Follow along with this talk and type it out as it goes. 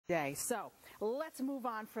day. So let's move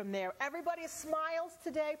on from there. Everybody smiles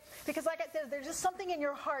today because, like I said, there's just something in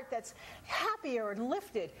your heart that's happier and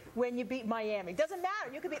lifted when you beat Miami. Doesn't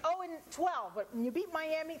matter. You could be 0-12, but when you beat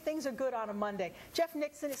Miami, things are good on a Monday. Jeff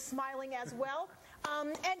Nixon is smiling as well.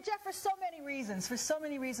 And Jeff, for so many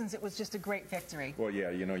reasons, it was just a great victory. Well,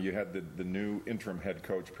 yeah, you know, you had the new interim head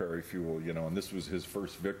coach, Perry Fewell, you know, and this was his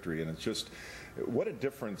first victory, and it's just what a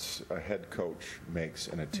difference a head coach makes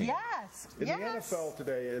in a team. Yes. In the NFL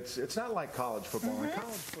today, it's not like college football. In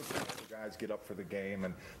college football, the guys get up for the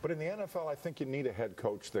game, but in the NFL, I think you need a head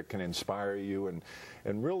coach that can inspire you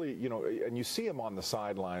and really, you know, and you see him on the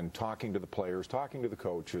sideline talking to the players, talking to the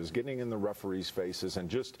coaches, getting in the referees' faces, and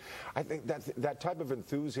just, I think that type of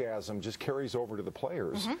enthusiasm just carries over to the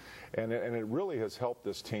players, and it really has helped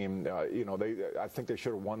this team. You know, I think they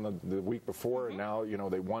should have won the week before, and now, you know,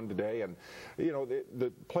 they won today, and you know,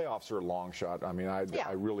 the playoffs are a long shot. I mean,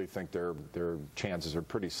 I really think their chances are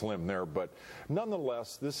pretty slim there, but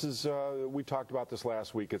nonetheless, this is we talked about this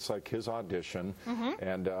last week. It's like his audition,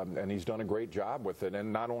 and he's done a great job with it.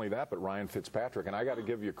 And not only that, but Ryan Fitzpatrick. And I got to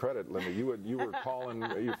give you credit, Linda. You were calling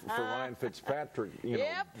for Ryan Fitzpatrick, you know,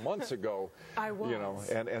 months ago. I was. You know,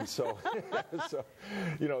 and so, so,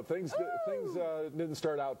 you know, things didn't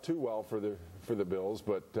start out too well for the Bills,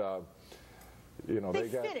 but. You know, they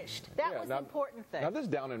finished. That was the important thing. Now this is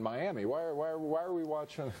down in Miami. Why are we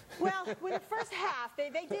watching? Well, with the first half, they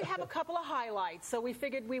did have a couple of highlights, so we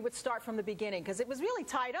figured we would start from the beginning because it was really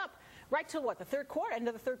tied up right to what, the third quarter, end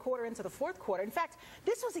of the third quarter into the fourth quarter. In fact,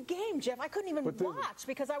 this was a game, Jeff, I couldn't even watch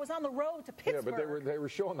because I was on the road to Pittsburgh. Yeah, but they were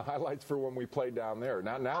showing the highlights for when we played down there.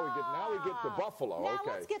 Now we get to Buffalo. Now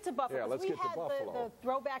let's get to Buffalo. Yeah, let's get to Buffalo. The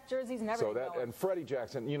throwback jerseys and everything. So and Freddie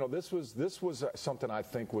Jackson, you know, this was something I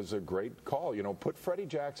think was a great call. You know, put Freddie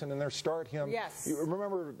Jackson in there, start him. Yes. You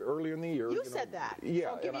remember earlier in the year. You said that. Yeah. So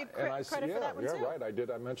I'll give you credit for that one too. Yeah, right. I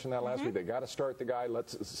did. I mentioned that last week. They got to start the guy.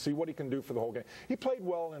 Let's see what he can do for the whole game. He played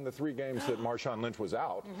well in the 3 games that Marshawn Lynch was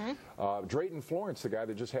out. Drayton Florence, the guy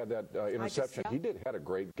that just had that interception, he had a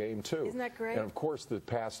great game too. Isn't that great? And of course the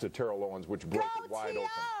pass to Terrell Owens, which broke it wide open.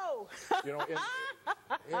 You know,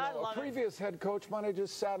 a previous head coach might have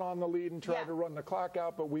just sat on the lead and tried to run the clock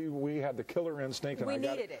out, but we had the killer instinct, and we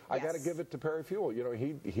needed it. I got to give it to Perry Fewell. You know,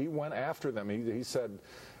 he went after them. He said,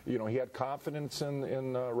 you know, he had confidence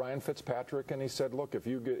in Ryan Fitzpatrick, and he said, look, if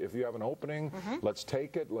you have an opening, let's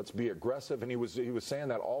take it. Let's be aggressive. And he was saying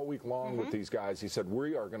that all week long with these guys. He said,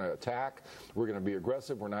 we are going to attack. We're going to be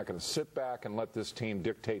aggressive. We're not going to sit back and let this team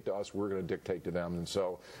dictate to us. We're going to dictate to them. And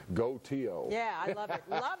so, go T.O. Yeah, I love it.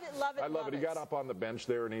 Love it. Love it. I love it. He got up on the bench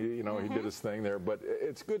there, and he did his thing there. But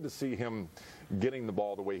it's good to see him getting the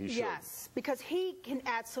ball the way he should. Yes, because he can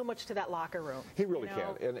add so much to that locker room. He really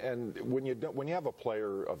can. And when you have a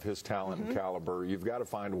player of his talent and caliber, you've got to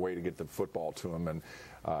find a way to get the football to him. And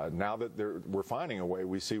now that we're finding a way,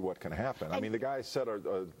 we see what can happen. I mean, the guy set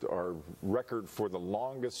our record for the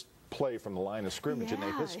longest play from the line of scrimmage in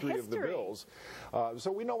the history of the Bills. So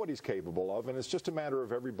we know what he's capable of, and it's just a matter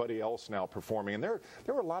of everybody else now performing. And there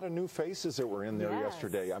were a lot of new faces that were in there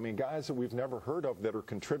yesterday. I mean, guys that we've never heard of that are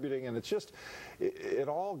contributing, and it's just, it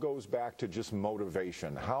all goes back to just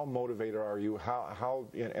motivation. How motivated are you?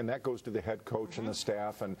 And that goes to the head coach and the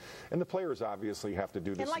staff, and the players obviously have to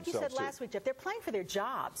do this themselves. And like you said last week, Jeff, they're playing for their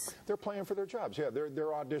jobs. They're playing for their jobs. Yeah, they're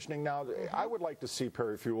auditioning now. I would like to see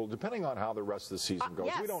Perry Fewell, depending on how the rest of the season goes.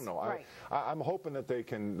 We don't know. Right. I'm hoping that they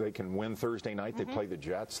can win Thursday night. They play the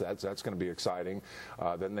Jets. That's going to be exciting.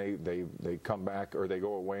 Then they come back, or they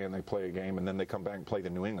go away and they play a game, and then they come back and play the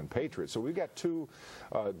New England Patriots. So we've got 2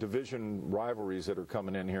 division rivalries that are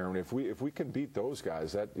coming in here, and if we can beat those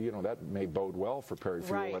guys, that may bode well for Perry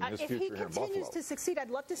Fewell and his future here in Buffalo. If he continues to succeed,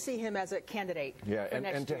 I'd love to see him as a candidate. Yeah,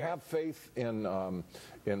 and to have faith in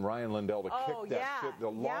Ryan Lindell to kick the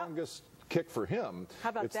longest kick for him.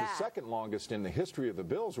 How about it's the second longest in the history of the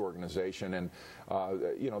Bills organization, and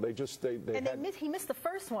you know, he missed the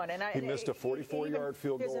first one, and he missed a 44-yard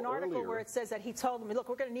field goal. There's an article where it says that he told him, "Look,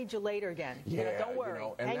 we're going to need you later again. Yeah, don't worry,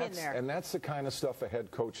 hang in there." And that's the kind of stuff a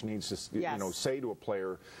head coach needs to say to a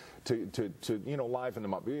player. To liven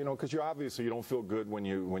them up, because you obviously you don't feel good when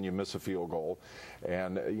you miss a field goal,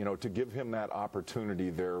 and to give him that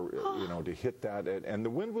opportunity there, to hit that, and the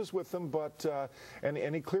wind was with him, but and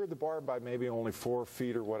he cleared the bar by maybe only 4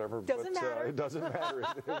 feet or whatever. Doesn't matter. It doesn't matter.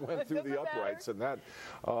 It went through the uprights, and that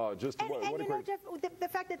what a great. Jeff, the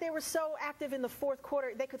fact that they were so active in the fourth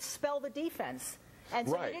quarter, they could spell the defense. And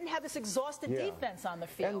so you didn't have this exhausted defense on the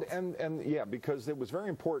field. And yeah, because it was very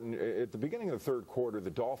important. At the beginning of the third quarter, the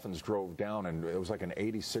Dolphins drove down, and it was like an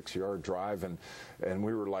 86-yard drive, and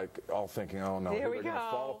we were like all thinking, oh no, they're going to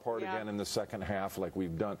fall apart again in the second half like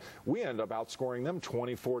we've done. We ended up outscoring them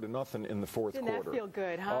 24-0 in the fourth quarter. Didn't that feel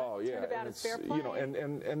good, huh? Oh yeah, Turnabout is fair play. You know,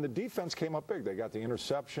 and the defense came up big. They got the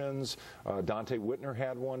interceptions. Dante Whitner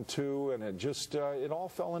had one too, and it just it all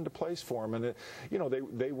fell into place for them. And it, you know,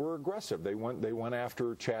 they were aggressive. They went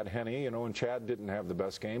after Chad Henne, you know, and Chad didn't have the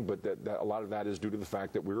best game, but a lot of that is due to the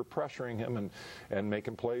fact that we were pressuring him and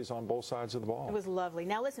making plays on both sides of the ball. It was lovely.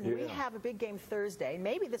 Now listen, we have a big game Thursday.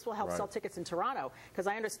 Maybe this will help sell tickets in Toronto, because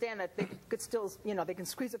I understand that they could still, you know, they can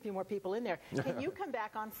squeeze a few more people in there. Can you come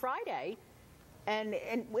back on Friday? And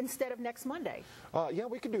instead of next Monday? Yeah,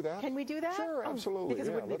 we can do that. Can we do that? Sure, absolutely. Because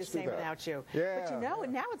it wouldn't be the same without you. Yeah. But you know,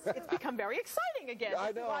 and now it's become very exciting again.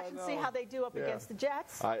 I know, watch and see how they do up against the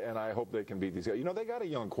Jets. And I hope they can beat these guys. You know, they got a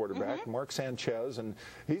young quarterback, Mark Sanchez, and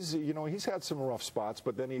he's, you know, he's had some rough spots,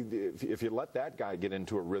 but then if you let that guy get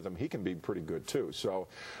into a rhythm, he can be pretty good too. So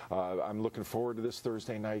I'm looking forward to this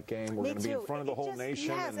Thursday night game. We're going to be in front of the whole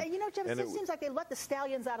nation. Yes, and you know, Jeff, it just seems like they let the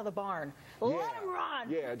Stallions out of the barn. Let them run.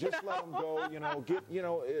 Yeah, just let them go. You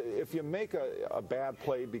know, if you make a bad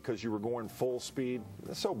play because you were going full speed,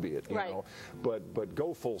 so be it. You know, but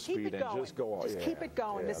go full speed and just go. Just keep it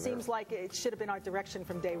going. This seems like it should have been our direction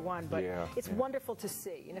from day one, but it's wonderful to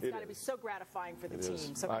see, and it's got to be so gratifying for the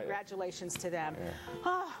team. So congratulations to them.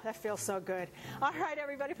 Oh, that feels so good. All right,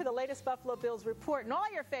 everybody, for the latest Buffalo Bills report and all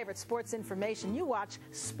your favorite sports information, you watch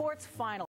Sports Final.